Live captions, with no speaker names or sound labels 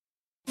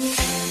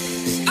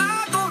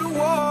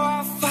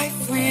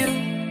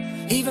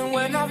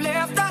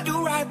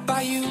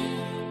by you.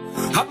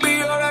 I'll be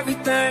your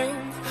everything,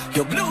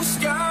 your blue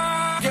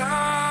sky.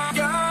 I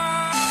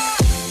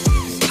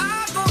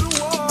go to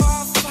war,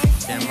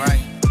 fight. Damn right.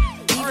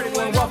 All right,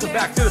 everyone, welcome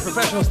back to the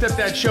Professional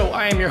Stepdad Show.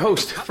 I am your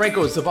host,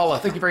 Franco Zavala.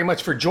 Thank you very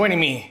much for joining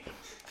me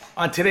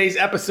on today's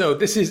episode.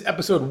 This is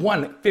episode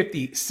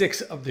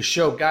 156 of the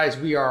show. Guys,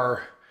 we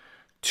are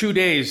 2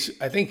 days,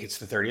 I think it's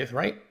the 30th,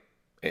 right?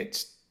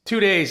 It's 2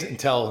 days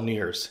until New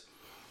Year's.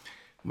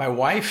 My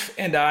wife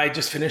and I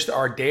just finished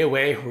our day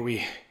away where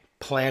we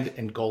planned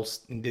and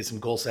did some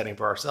goal setting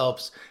for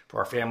ourselves, for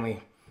our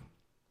family.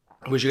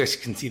 I wish you guys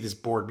can see this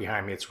board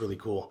behind me. It's really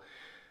cool.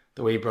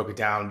 The way he broke it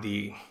down,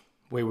 the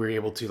way we were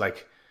able to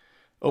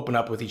open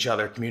up with each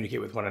other,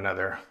 communicate with one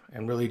another,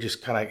 and really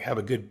just kind of have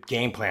a good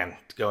game plan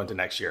to go into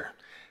next year.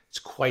 It's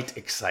quite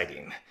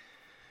exciting.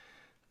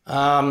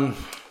 So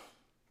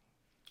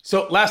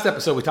last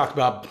episode, we talked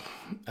about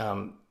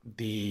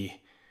the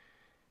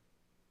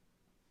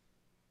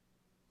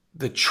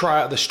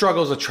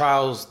struggles, the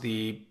trials,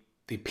 the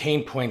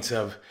pain points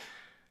of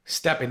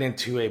stepping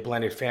into a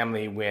blended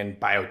family when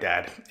bio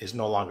dad is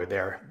no longer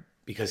there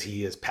because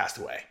he has passed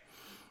away.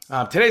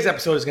 Today's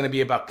episode is going to be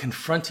about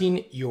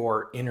confronting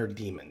your inner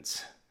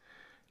demons.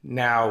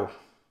 Now,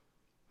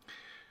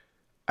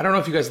 I don't know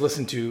if you guys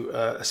listen to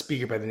a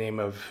speaker by the name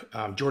of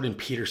Jordan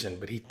Peterson,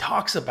 but he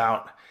talks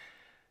about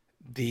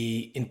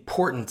the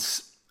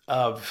importance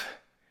of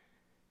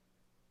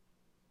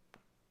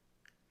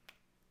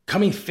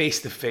coming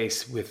face to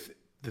face with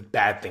the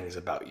bad things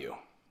about you,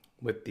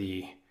 with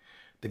the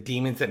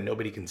demons that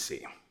nobody can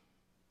see,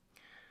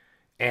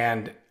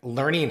 and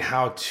learning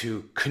how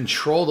to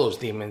control those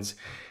demons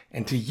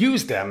and to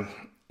use them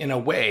in a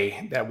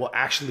way that will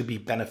actually be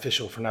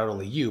beneficial for not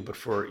only you, but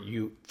for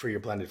your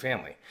blended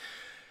family.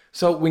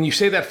 So when you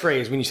say that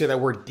phrase, when you say that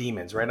word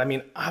demons, right? I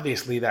mean,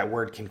 obviously that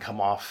word can come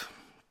off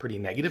pretty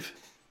negative.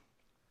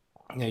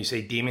 You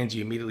say demons,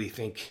 you immediately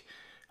think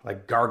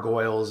like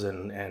gargoyles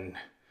and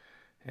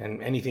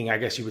anything I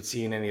guess you would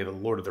see in any of the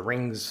Lord of the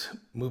Rings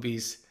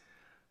movies.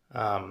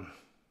 But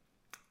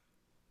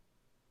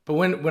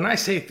when I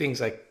say things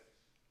like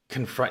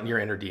confront your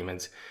inner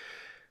demons,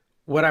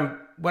 what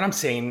I'm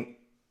saying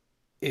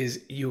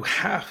is you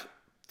have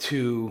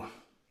to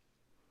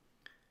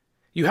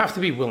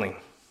be willing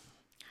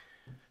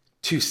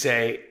to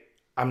say,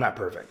 I'm not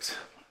perfect.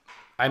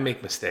 I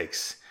make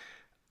mistakes.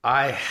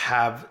 I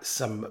have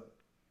some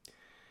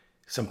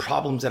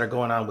problems that are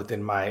going on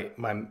within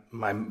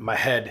my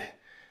head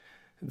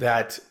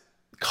that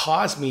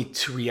cause me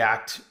to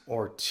react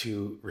or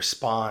to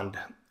respond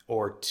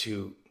or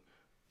to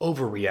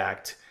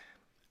overreact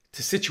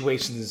to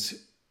situations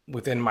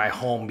within my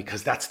home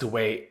because that's the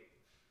way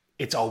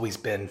it's always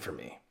been for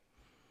me.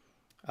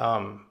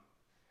 I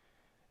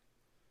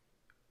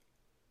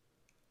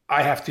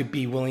have to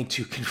be willing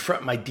to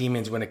confront my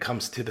demons when it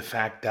comes to the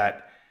fact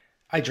that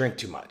I drink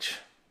too much.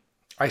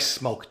 I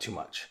smoke too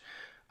much.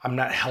 I'm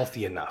not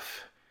healthy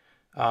enough.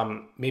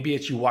 Maybe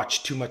it's you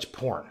watch too much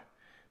porn.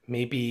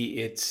 Maybe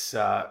it's,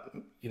 I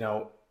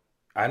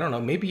don't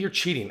know. Maybe you're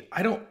cheating.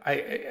 I don't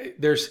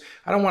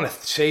want to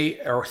say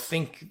or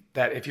think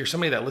that if you're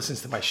somebody that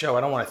listens to my show,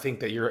 I don't want to think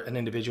that you're an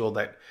individual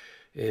that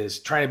is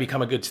trying to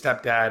become a good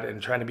stepdad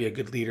and trying to be a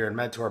good leader and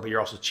mentor, but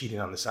you're also cheating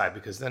on the side,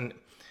 because then,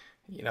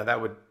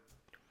 that would,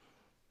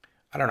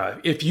 I don't know.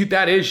 If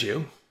that is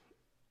you,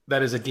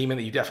 that is a demon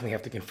that you definitely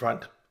have to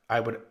confront. I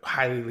would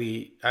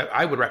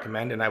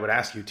recommend, and I would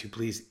ask you to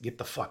please get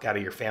the fuck out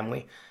of your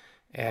family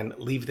and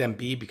leave them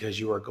be, because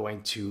you are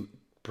going to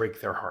break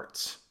their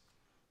hearts.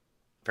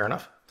 Fair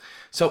enough?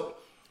 So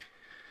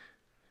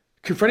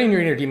confronting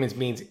your inner demons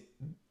means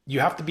you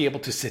have to be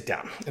able to sit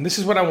down. And this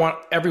is what I want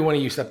every one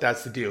of you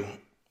stepdads to do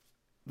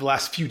the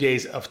last few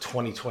days of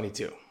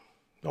 2022.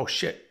 Oh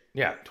shit.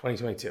 Yeah,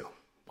 2022.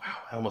 Wow,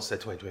 I almost said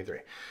 2023.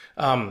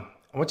 I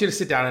want you to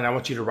sit down and I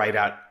want you to write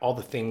out all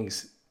the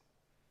things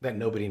that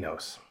nobody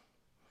knows.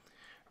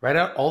 Write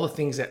out all the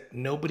things that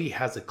nobody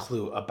has a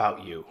clue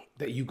about you,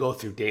 that you go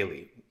through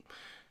daily.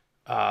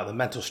 The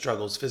mental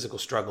struggles, physical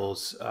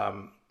struggles,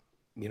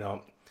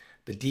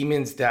 the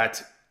demons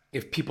that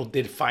if people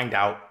did find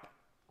out,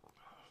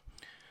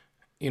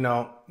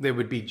 they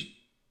would be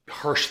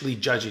harshly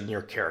judging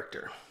your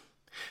character.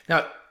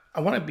 Now,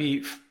 I want to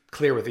be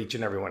clear with each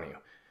and every one of you.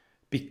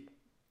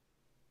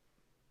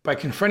 By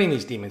confronting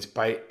these demons,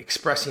 by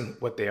expressing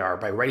what they are,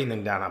 by writing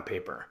them down on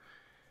paper,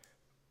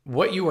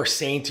 what you are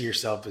saying to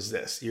yourself is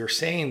this. You're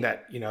saying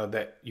that,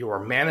 that you are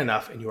man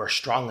enough and you are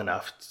strong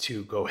enough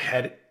to go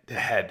head to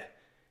head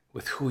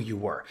with who you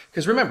were.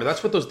 Because remember,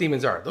 that's what those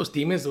demons are. Those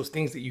demons, those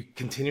things that you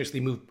continuously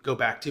go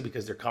back to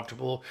because they're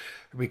comfortable,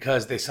 or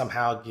because they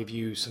somehow give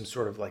you some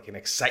sort of like an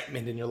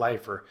excitement in your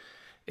life, or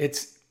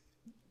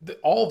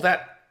all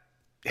that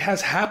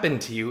has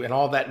happened to you and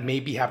all that may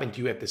be happening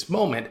to you at this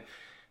moment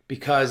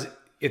because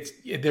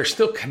they're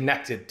still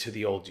connected to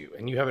the old you,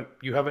 and you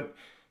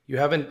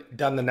haven't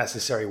done the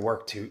necessary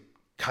work to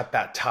cut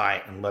that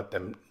tie and let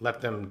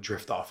them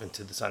drift off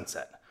into the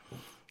sunset.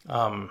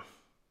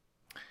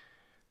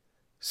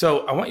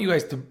 So I want you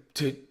guys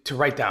to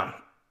write down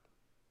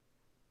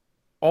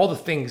all the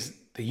things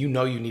that you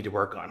know you need to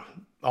work on.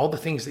 All the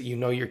things that you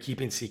know you're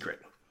keeping secret.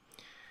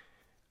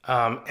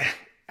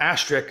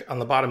 Asterisk on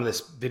the bottom of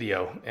this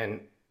video,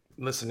 and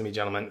listen to me,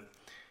 gentlemen.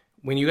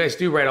 When you guys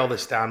do write all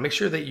this down, make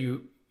sure that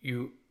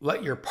you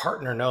let your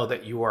partner know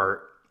that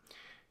you're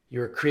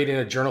creating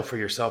a journal for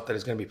yourself that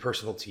is going to be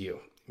personal to you.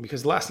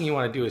 Because the last thing you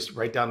want to do is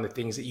write down the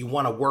things that you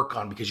want to work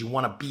on because you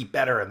want to be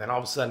better. And then all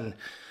of a sudden,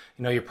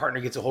 your partner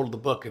gets a hold of the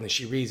book and then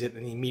she reads it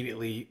and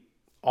immediately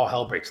all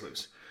hell breaks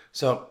loose.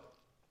 So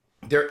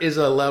there is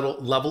a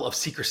level of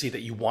secrecy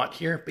that you want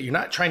here, but you're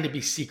not trying to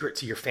be secret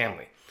to your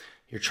family.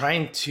 You're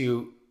trying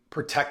to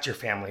protect your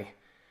family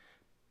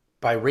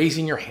by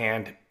raising your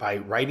hand, by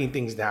writing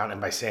things down, and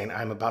by saying,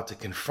 I'm about to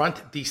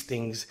confront these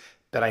things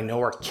that I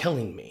know are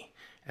killing me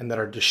and that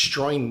are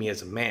destroying me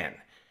as a man.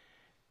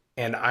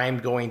 And I'm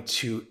going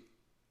to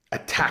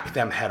attack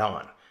them head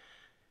on.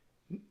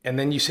 And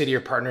then you say to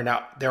your partner,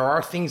 now, there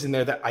are things in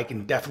there that I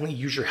can definitely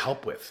use your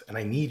help with, and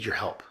I need your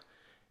help.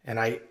 And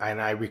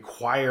I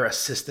require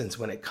assistance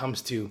when it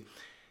comes to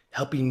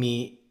helping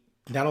me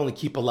not only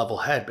keep a level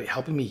head, but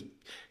helping me,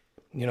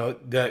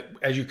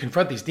 as you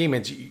confront these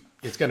demons,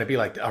 it's going to be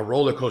like a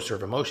roller coaster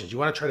of emotions. You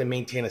want to try to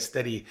maintain a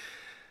steady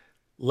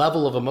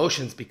level of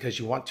emotions because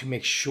you want to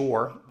make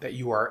sure that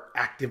you are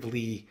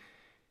actively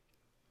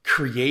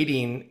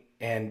creating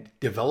and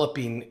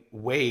developing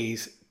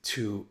ways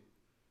to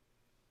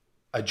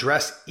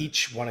address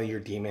each one of your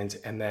demons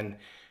and then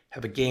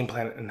have a game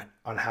plan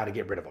on how to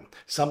get rid of them.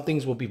 Some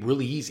things will be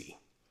really easy,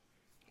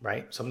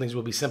 right? Some things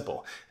will be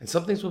simple, and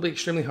some things will be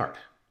extremely hard.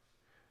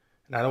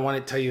 And I don't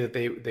want to tell you that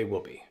they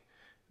will be,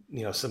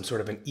 some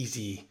sort of an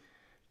easy,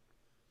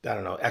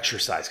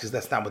 exercise, because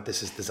that's not what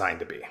this is designed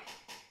to be.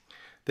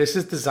 This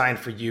is designed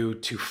for you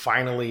to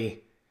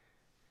finally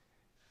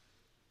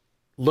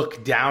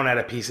look down at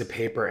a piece of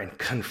paper and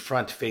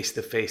confront face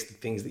to face the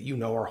things that you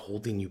know are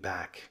holding you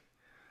back,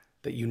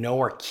 that you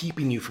know are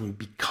keeping you from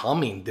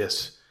becoming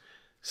this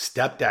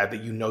stepdad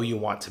that you know you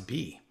want to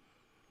be,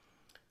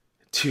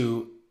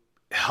 to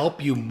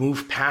help you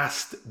move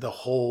past the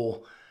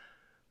whole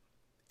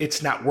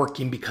it's not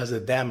working because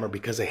of them or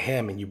because of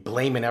him, and you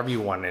blaming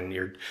everyone, and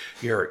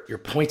you're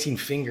pointing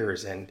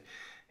fingers, and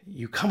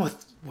you come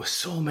with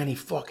so many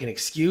fucking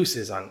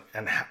excuses on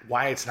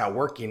why it's not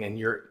working, and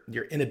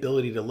your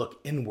inability to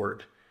look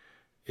inward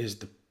is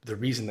the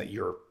reason that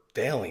you're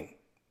failing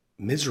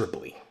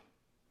miserably.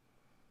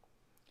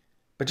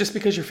 But just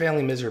because you're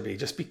failing miserably,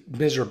 just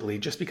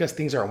because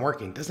things aren't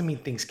working, doesn't mean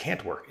things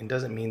can't work, and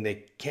doesn't mean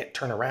they can't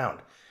turn around.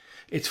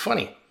 It's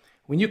funny,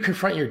 when you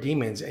confront your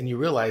demons and you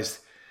realize,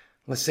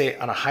 let's say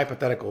on a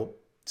hypothetical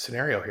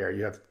scenario here,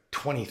 you have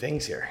 20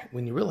 things here.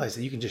 When you realize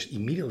that you can just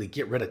immediately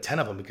get rid of 10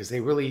 of them because they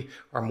really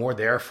are more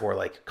there for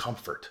like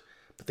comfort,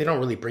 but they don't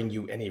really bring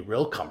you any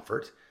real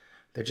comfort.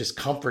 They're just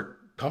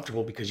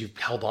comfortable because you've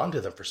held on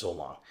to them for so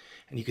long,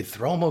 and you can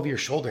throw them over your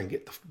shoulder and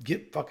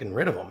get fucking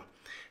rid of them.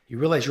 You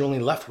realize you're only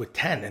left with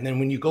 10. And then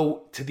when you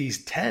go to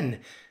these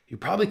 10, you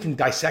probably can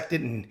dissect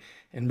it and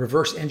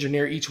reverse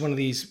engineer each one of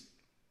these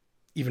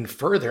even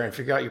further and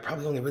figure out you're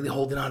probably only really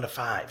holding on to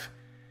 5.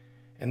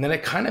 And then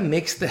it kind of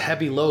makes the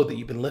heavy load that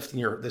you've been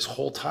lifting this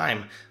whole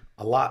time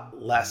a lot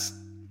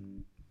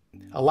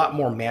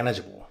more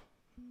manageable.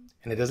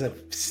 And it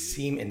doesn't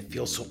seem and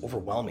feel so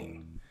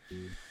overwhelming.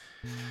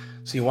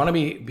 So you want to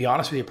be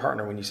honest with your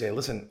partner when you say,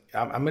 listen,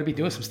 I'm going to be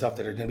doing some stuff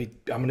that are going to be,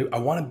 I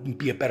want to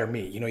be a better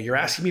me. You're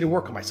asking me to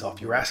work on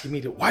myself. You're asking me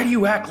to, why do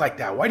you act like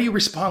that? Why do you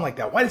respond like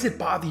that? Why does it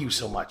bother you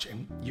so much?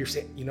 And you're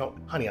saying,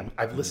 honey,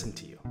 I've listened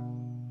to you.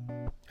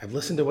 I've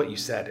listened to what you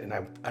said, and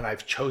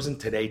I've chosen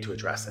today to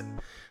address it.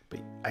 But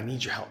I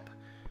need your help.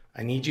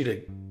 I need you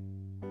to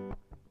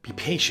be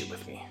patient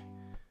with me.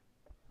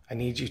 I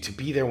need you to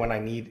be there when I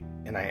need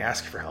and I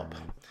ask for help.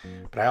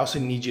 But I also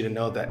need you to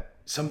know that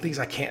some things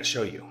I can't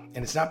show you.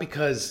 And it's not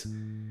because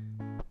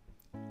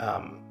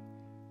I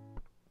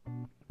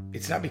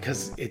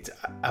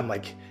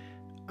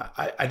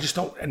just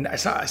don't, and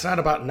it's not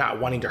about not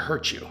wanting to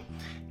hurt you.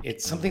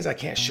 It's some things I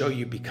can't show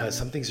you because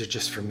some things are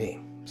just for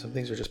me. Some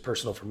things are just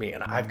personal for me,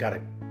 and I've got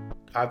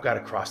to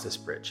cross this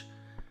bridge.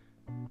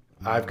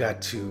 I've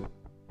got to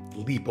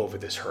leap over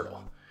this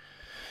hurdle.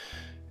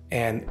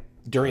 And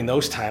during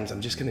those times,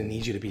 I'm just going to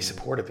need you to be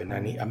supportive, and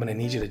I'm going to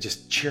need you to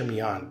just cheer me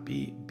on.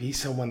 Be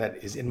someone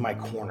that is in my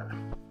corner.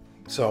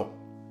 So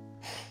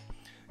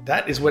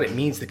that is what it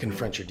means to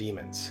confront your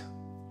demons.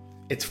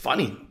 It's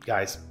funny,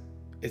 guys.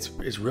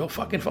 It's real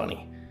fucking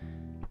funny.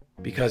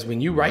 Because when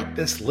you write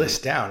this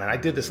list down, and I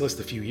did this list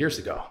a few years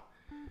ago,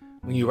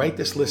 when you write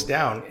this list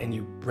down and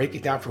you break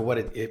it down for what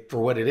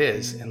it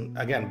is, and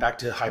again, back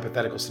to the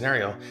hypothetical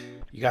scenario,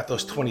 you got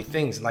those 20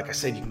 things, and like I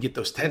said, you can get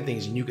those 10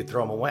 things and you could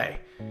throw them away.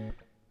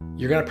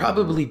 You're going to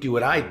probably do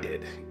what I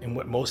did, and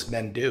what most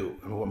men do,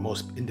 and what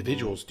most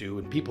individuals do,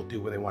 and people do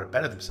when they want to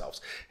better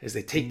themselves, is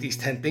they take these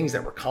 10 things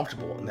that were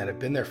comfortable and that have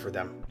been there for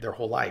them their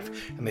whole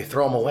life, and they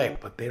throw them away,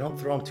 but they don't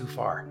throw them too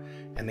far,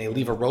 and they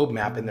leave a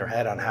roadmap in their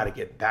head on how to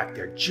get back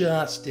there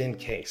just in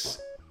case.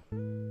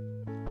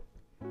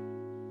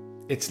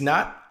 It's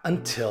not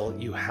until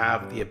you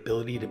have the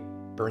ability to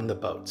burn the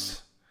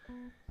boats,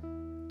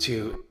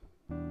 to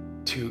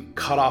to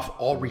cut off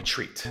all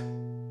retreat,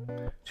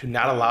 to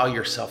not allow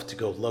yourself to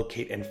go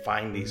locate and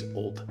find these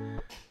old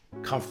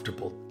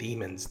comfortable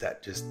demons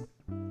that just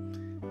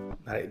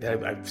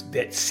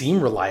that seem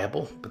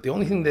reliable, but the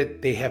only thing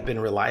that they have been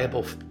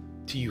reliable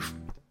to you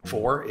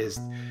for is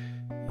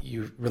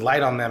you've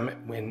relied on them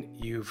when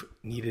you've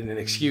needed an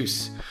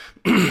excuse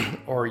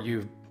or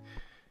you've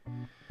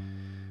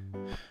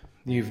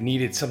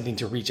needed something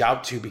to reach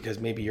out to because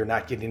maybe you're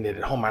not getting it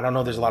at home. I don't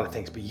know, there's a lot of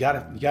things, but you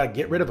gotta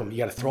get rid of them. You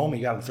gotta throw them,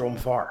 you gotta throw them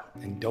far,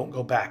 and don't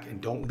go back,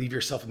 and don't leave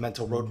yourself a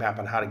mental roadmap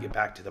on how to get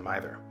back to them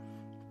either.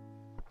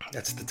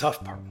 That's the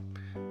tough part,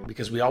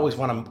 because we always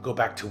want to go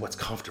back to what's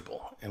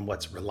comfortable and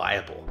what's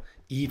reliable,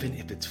 even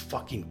if it's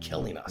fucking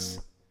killing us.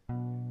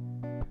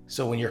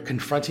 So when you're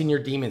confronting your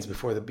demons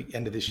before the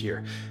end of this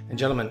year, and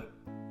gentlemen,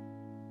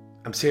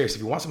 I'm serious,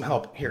 if you want some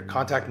help, here,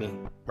 contact me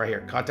right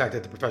here,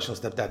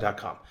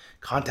 contact@theprofessionalstepdad.com.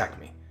 Contact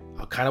me.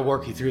 I'll kind of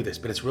work you through this,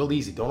 but it's real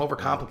easy. Don't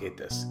overcomplicate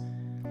this.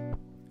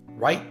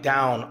 Write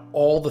down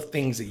all the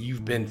things that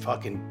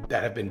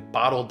that have been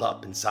bottled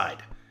up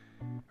inside.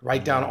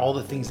 Write down all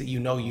the things that you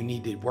know you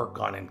need to work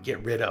on and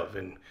get rid of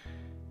and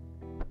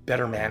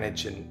better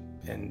manage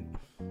and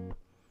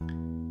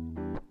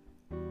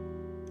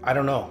I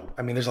don't know.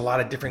 I mean, there's a lot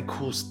of different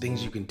cool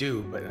things you can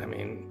do, but I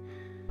mean,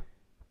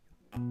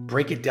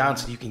 break it down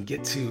so you can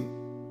get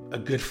to a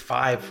good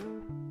 5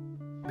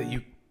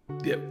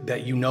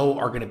 that you know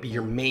are going to be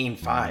your main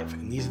 5.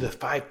 And these are the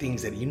 5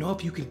 things that you know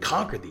if you can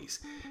conquer these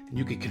and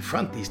you can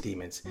confront these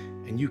demons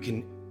and you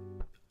can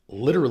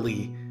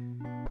literally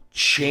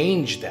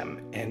change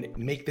them and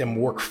make them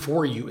work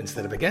for you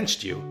instead of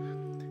against you,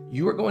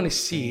 you are going to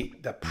see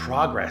the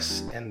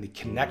progress and the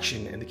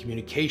connection and the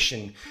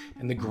communication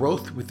and the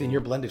growth within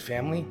your blended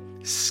family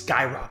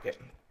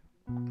skyrocket.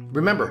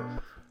 Remember,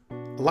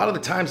 a lot of the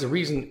times the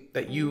reason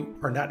that you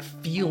are not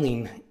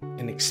feeling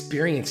and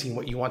experiencing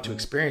what you want to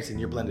experience in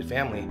your blended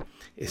family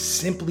is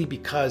simply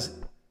because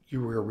you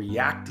were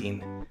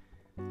reacting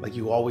like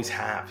you always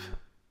have.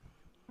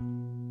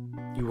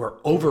 You are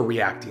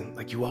overreacting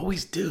like you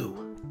always do.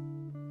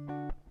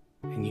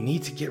 And you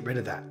need to get rid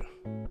of that.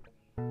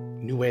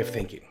 New way of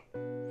thinking.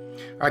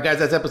 All right, guys,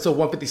 that's episode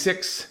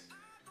 156.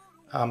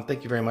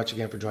 Thank you very much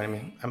again for joining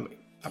me.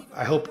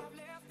 I hope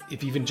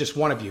if even just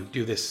one of you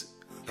do this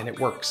and it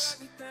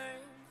works,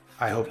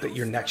 I hope that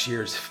your next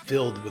year is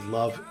filled with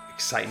love,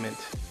 excitement,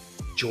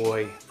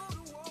 joy,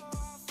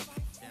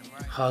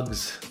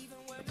 hugs,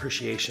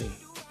 appreciation,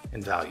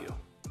 and value.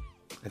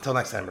 Until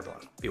next time,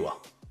 everyone, be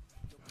well.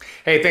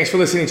 Hey, thanks for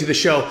listening to the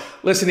show.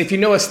 Listen, if you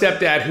know a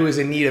stepdad who is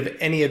in need of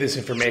any of this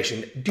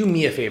information, do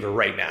me a favor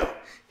right now.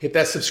 Hit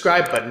that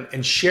subscribe button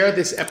and share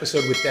this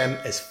episode with them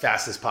as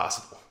fast as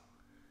possible.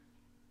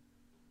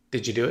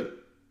 Did you do it?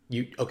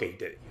 Okay, you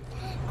did it.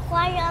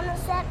 Quiet on the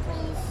set,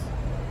 please.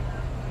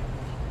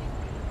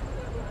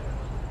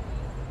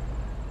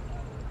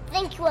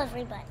 Thank you,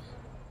 everybody.